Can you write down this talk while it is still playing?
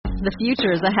The future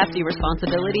is a hefty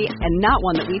responsibility and not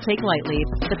one that we take lightly.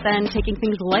 But then taking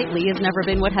things lightly has never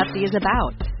been what Hefty is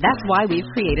about. That's why we've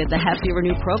created the Hefty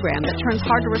Renew program that turns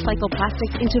hard-to-recycle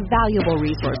plastics into valuable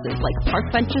resources like park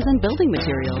benches and building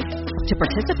materials. To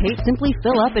participate, simply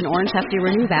fill up an orange Hefty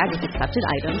Renew bag with accepted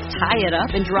items, tie it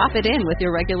up, and drop it in with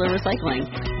your regular recycling.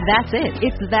 That's it.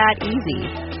 It's that easy.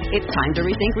 It's time to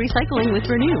rethink recycling with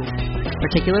Renew.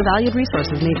 Particular valued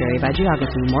resources may vary by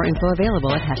geography. More info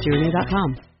available at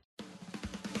heftyrenew.com.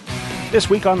 This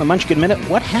week on the Munchkin Minute,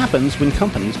 what happens when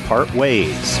companies part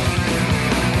ways?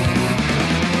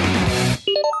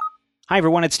 Hi,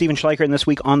 everyone. It's Stephen Schleicher, and this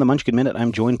week on the Munchkin Minute,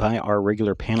 I'm joined by our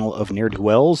regular panel of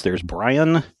ne'er-do-wells. There's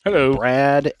Brian. Hello.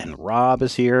 Brad, and Rob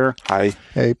is here. Hi.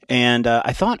 Hey. And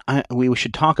I thought we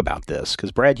should talk about this,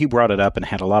 because, Brad, you brought it up and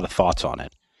had a lot of thoughts on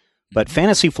it. But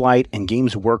Fantasy Flight and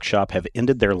Games Workshop have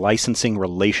ended their licensing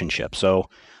relationship. So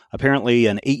apparently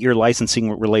an 8-year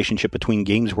licensing relationship between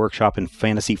Games Workshop and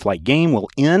Fantasy Flight Game will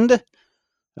end,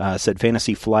 said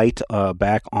Fantasy Flight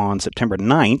back on September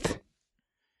 9th.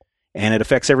 And it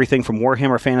affects everything from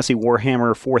Warhammer Fantasy,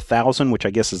 Warhammer 4000, which I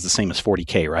guess is the same as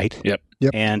 40K, right? Yep.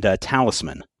 And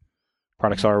Talisman.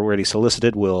 Products already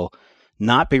solicited will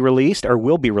not be released, or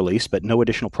will be released, but no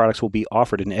additional products will be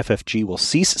offered, and FFG will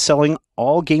cease selling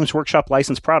all Games Workshop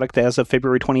licensed product as of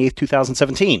February 28th,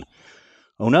 2017.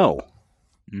 Oh, no.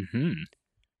 Mm-hmm.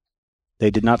 They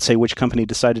did not say which company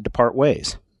decided to part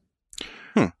ways.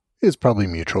 It's probably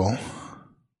mutual.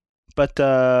 But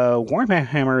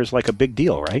Warhammer is like a big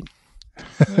deal, right?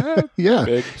 Yeah.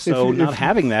 Big. So not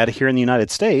having that here in the United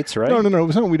States, right?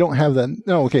 No, we don't have that.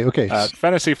 No, okay.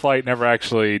 Fantasy Flight never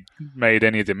actually made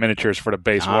any of the miniatures for the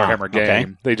base Warhammer game. Okay.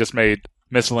 They just made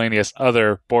miscellaneous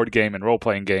other board game and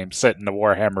role-playing games set in the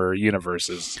Warhammer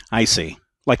universes. I see.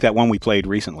 Like that one we played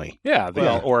recently. Yeah.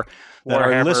 Or that our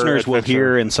Warhammer listeners will Adventure.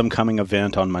 hear in some coming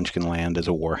event on Munchkin Land as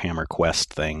a Warhammer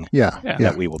Quest thing. Yeah.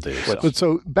 That we will do. So. But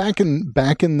so back in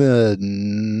the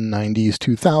 90s,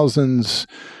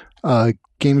 2000s,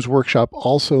 Games Workshop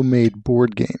also made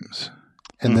board games.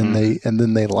 And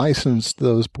then they licensed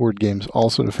those board games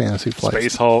also to Fantasy Flight.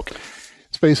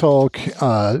 Space Hulk,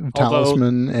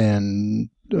 Talisman, and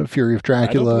Fury of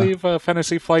Dracula. I don't believe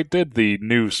Fantasy Flight did the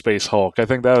new Space Hulk. I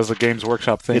think that was a Games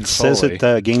Workshop thing. It says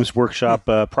that Games Workshop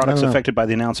products affected by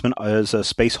the announcement is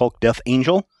Space Hulk Death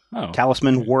Angel,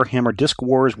 Talisman, Warhammer Disc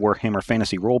Wars, Warhammer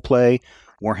Fantasy Roleplay,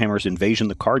 Warhammer's Invasion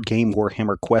the card game,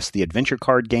 Warhammer Quest the adventure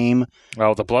card game.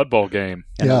 Well, the Blood Bowl game.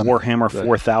 And the Warhammer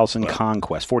 40,000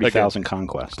 Conquest, 40,000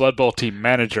 Conquest. Blood Bowl Team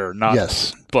Manager, not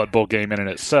Blood Bowl game in and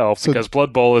itself, because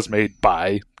Blood Bowl is made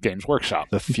by Games Workshop.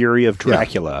 The Fury of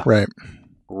Dracula. Right.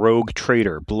 Rogue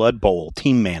Trader, Blood Bowl,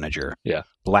 Team Manager. Yeah.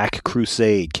 Black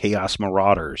Crusade, Chaos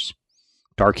Marauders.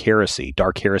 Dark Heresy the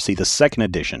 2nd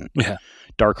edition. Yeah.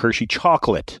 Dark Hershey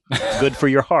Chocolate, Good for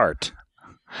Your Heart.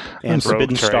 And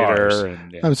Forbidden Stars.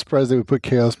 I'm surprised they would put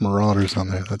Chaos Marauders on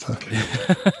there.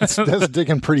 That's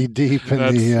digging pretty deep in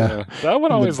that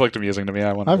one always looked amusing to me.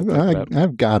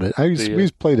 I've got it. We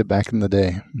played it back in the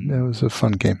day. It was a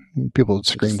fun game. People would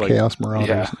scream Chaos Marauders.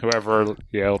 Yeah, whoever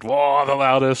yelled "Whoa!" the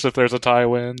loudest if there's a tie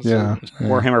wins. Yeah.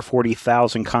 Warhammer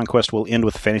 40,000 Conquest will end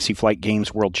with Fantasy Flight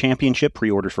Games World Championship.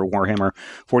 Pre-orders for Warhammer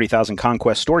 40,000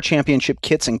 Conquest Store Championship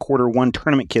kits and Q1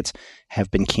 tournament kits have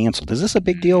been canceled. Is this a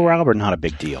big deal, Rob, or not a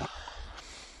big deal?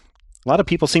 A lot of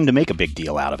people seem to make a big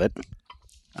deal out of it.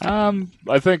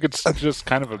 I think it's just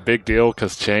kind of a big deal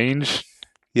because change.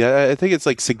 Yeah, I think it's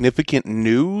like significant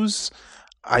news.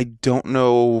 I don't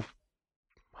know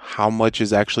how much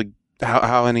is actually,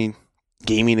 how any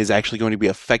gaming is actually going to be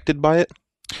affected by it.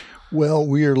 Well,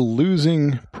 we are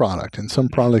losing product, and some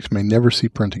products may never see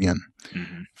print again.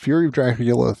 Mm-hmm. Fury of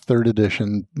Dracula 3rd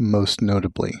edition, most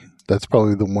notably. That's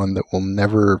probably the one that will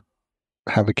never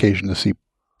have occasion to see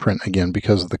print again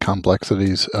because of the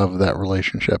complexities of that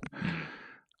relationship.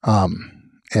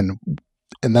 And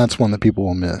that's one that people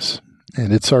will miss.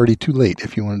 And it's already too late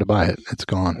if you wanted to buy it. It's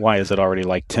gone. Why is it already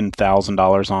like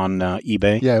 $10,000 on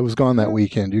eBay? Yeah, it was gone that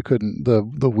weekend. You couldn't,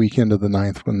 the weekend of the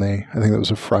 9th when I think that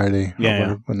was a Friday.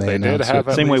 Yeah. When they announced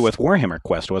it. Same way with Warhammer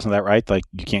Quest, wasn't that right? Like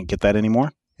you can't get that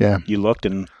anymore? Yeah. You looked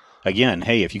and again,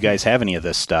 hey, if you guys have any of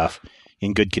this stuff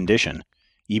in good condition,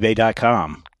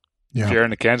 ebay.com. Yeah. If you're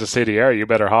in the Kansas City area, you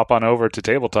better hop on over to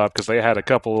Tabletop because they had a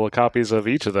couple of copies of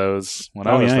each of those when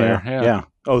I was there. Yeah.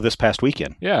 Oh, this past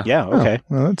weekend. Yeah. Yeah, okay. Oh,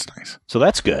 well, that's nice. So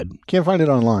that's good. Can't find it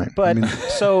online. But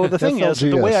so the thing is,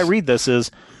 the way I read this is,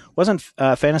 wasn't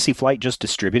Fantasy Flight just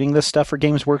distributing this stuff for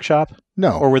Games Workshop?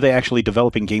 No. Or were they actually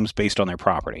developing games based on their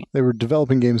property? They were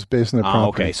developing games based on their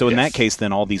property. Okay. So in that case,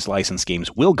 then all these licensed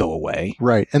games will go away.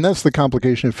 Right. And that's the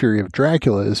complication of Fury of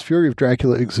Dracula, is Fury of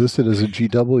Dracula existed as a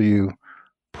GW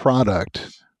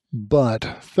product but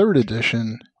 3rd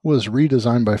edition was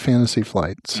redesigned by Fantasy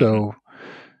Flight. So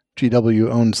GW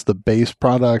owns the base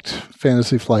product.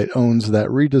 Fantasy Flight owns that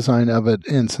redesign of it.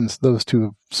 And since those two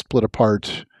have split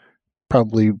apart,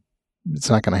 probably it's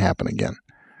not going to happen again.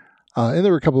 And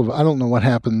there were a couple of, I don't know what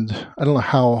happened. I don't know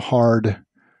how hard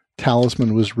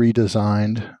Talisman was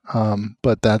redesigned,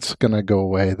 but that's going to go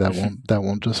away. That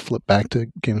won't just flip back to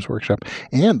Games Workshop.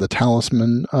 And the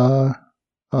Talisman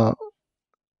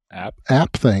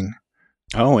app thing.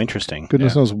 Oh, interesting.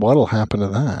 Goodness knows what'll happen to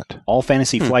that. All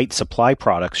Fantasy Flight supply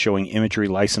products showing imagery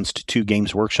licensed to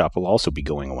Games Workshop will also be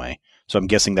going away. So I'm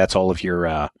guessing that's all of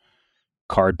your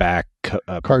card back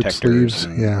Card protectors sleeves,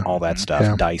 and all that stuff.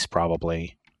 Yeah. Dice,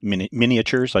 probably.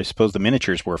 Miniatures. I suppose the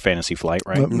miniatures were Fantasy Flight,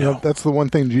 right? No, that's the one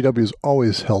thing GW's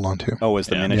always held on to. Oh, is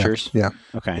the miniatures? Yeah.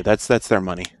 Okay. That's their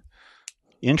money.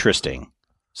 Interesting.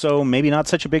 So maybe not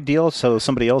such a big deal. So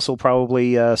somebody else will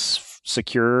probably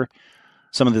secure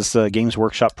some of this Games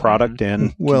Workshop product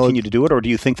and continue to do it? Or do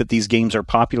you think that these games are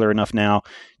popular enough now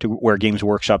to where Games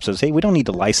Workshop says, hey, we don't need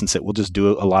to license it. We'll just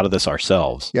do a lot of this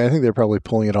ourselves? Yeah, I think they're probably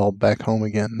pulling it all back home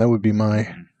again. That would be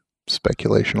my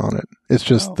speculation on it. It's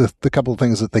just the couple of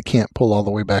things that they can't pull all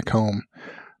the way back home.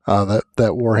 That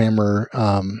Warhammer,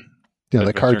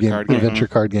 the card game, adventure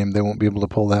card game, they won't be able to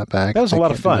pull that back. That was a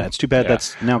lot of fun. It's too bad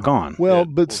that's now gone. Well,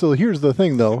 but still, here's the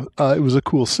thing, though. It was a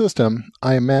cool system.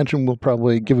 I imagine we'll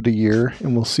probably give it a year,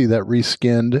 and we'll see that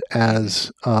reskinned as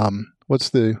what's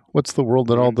the world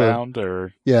that all the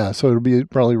Runebound so it'll be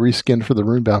probably reskinned for the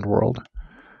Runebound world,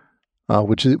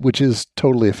 which is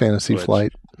totally a Fantasy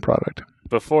Flight product.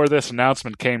 Before this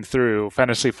announcement came through,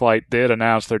 Fantasy Flight did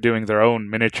announce they're doing their own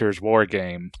miniatures war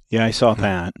game. Yeah, I saw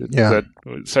that. Yeah.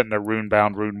 Set in a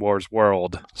Runebound Rune Wars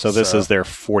world. So this is their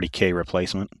 40K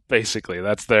replacement? Basically,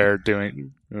 that's their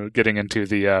getting into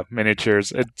the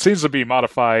miniatures. It seems to be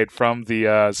modified from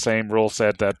the same rule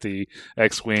set that the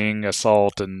X-Wing,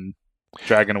 Assault, and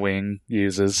Dragon Wing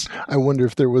uses. I wonder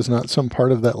if there was not some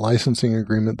part of that licensing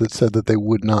agreement that said that they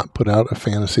would not put out a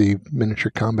fantasy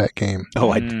miniature combat game.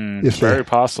 Oh, it's very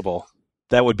possible.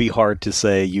 That would be hard to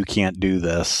say you can't do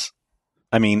this.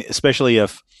 I mean, especially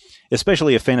if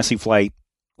Fantasy Flight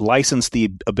licensed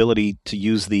the ability to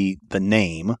use the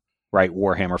name, right,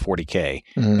 Warhammer 40K,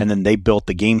 and then they built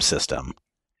the game system.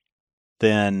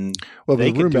 Then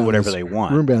they can do whatever they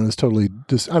want. Runebound is totally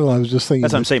I don't know. I was just thinking.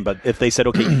 That's what I'm saying. But if they said,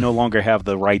 okay, you no longer have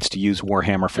the rights to use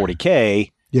Warhammer 40K,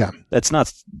 that's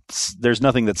not. There's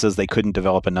nothing that says they couldn't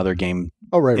develop another game.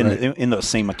 Oh, right, in those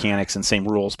same mechanics and same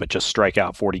rules, but just strike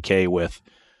out 40K with,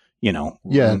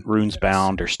 Runes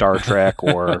Bound or Star Trek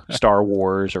or Star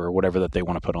Wars or whatever that they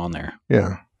want to put on there.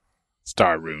 Yeah,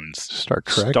 Star Runes, Star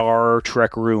Trek, Star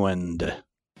Trek Ruined.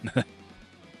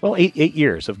 Well, 8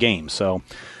 years of games, so.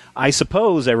 I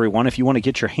suppose, everyone, if you want to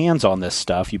get your hands on this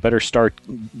stuff, you better start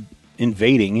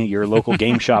invading your local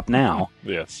game shop now.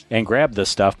 Yes. And grab this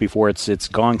stuff before it's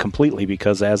gone completely,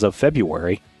 because as of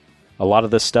February, a lot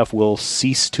of this stuff will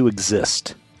cease to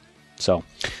exist. So,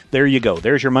 there you go.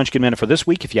 There's your Munchkin Minute for this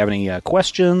week. If you have any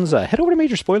questions, head over to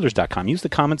Majorspoilers.com. Use the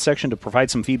comments section to provide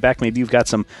some feedback. Maybe you've got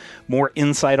some more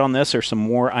insight on this or some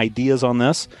more ideas on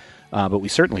this. But we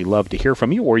certainly love to hear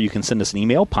from you, or you can send us an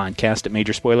email,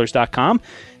 podcast@Majorspoilers.com.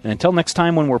 And until next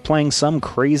time when we're playing some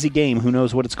crazy game, who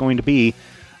knows what it's going to be,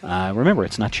 remember,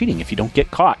 it's not cheating if you don't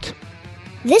get caught.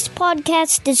 This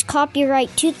podcast is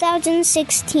copyright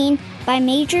 2016 by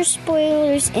Major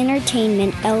Spoilers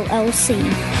Entertainment, LLC.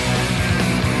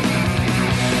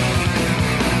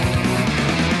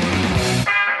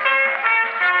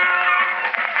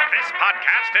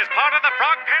 Is part of the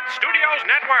Frog Pants Studios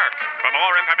Network. For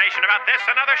more information about this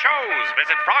and other shows,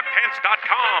 visit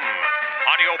frogpants.com.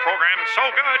 Audio program so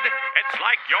good, it's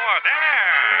like you're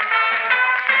there.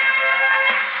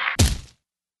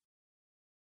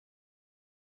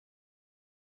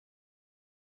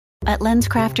 At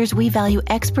LensCrafters, we value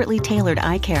expertly tailored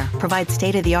eye care, provide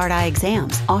state-of-the-art eye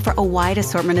exams, offer a wide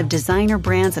assortment of designer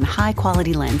brands and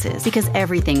high-quality lenses. Because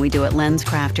everything we do at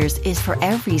LensCrafters is for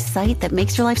every sight that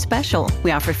makes your life special. We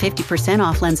offer 50%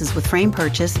 off lenses with frame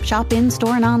purchase, shop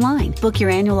in-store and online. Book your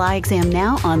annual eye exam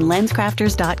now on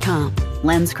LensCrafters.com.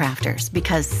 LensCrafters,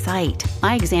 because sight.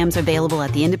 Eye exams are available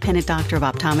at the independent doctor of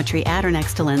optometry at or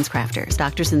next to LensCrafters.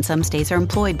 Doctors in some states are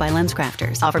employed by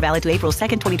LensCrafters. Offer valid to April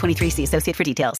 2nd, 2023. See associate for details.